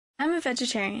a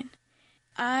vegetarian.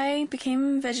 I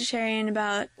became a vegetarian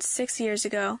about 6 years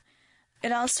ago.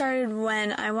 It all started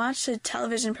when I watched a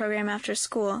television program after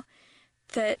school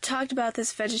that talked about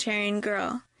this vegetarian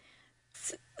girl.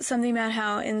 Something about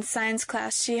how in science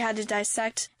class she had to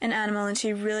dissect an animal and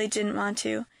she really didn't want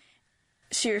to.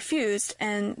 She refused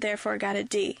and therefore got a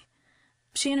D.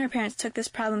 She and her parents took this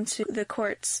problem to the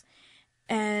courts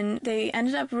and they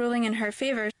ended up ruling in her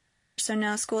favor, so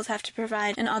now schools have to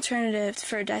provide an alternative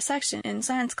for dissection in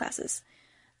science classes.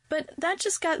 But that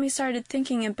just got me started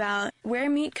thinking about where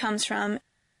meat comes from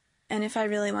and if I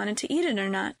really wanted to eat it or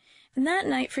not. And that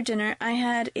night for dinner, I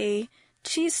had a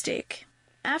cheesesteak.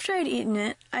 After I'd eaten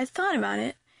it, I thought about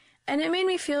it, and it made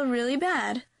me feel really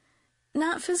bad.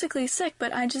 Not physically sick,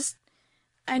 but I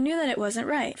knew that it wasn't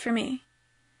right for me.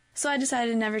 So I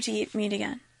decided never to eat meat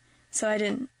again. So I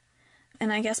didn't.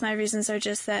 And I guess my reasons are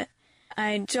just that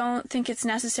I don't think it's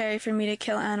necessary for me to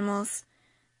kill animals,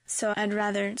 so I'd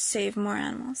rather save more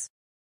animals.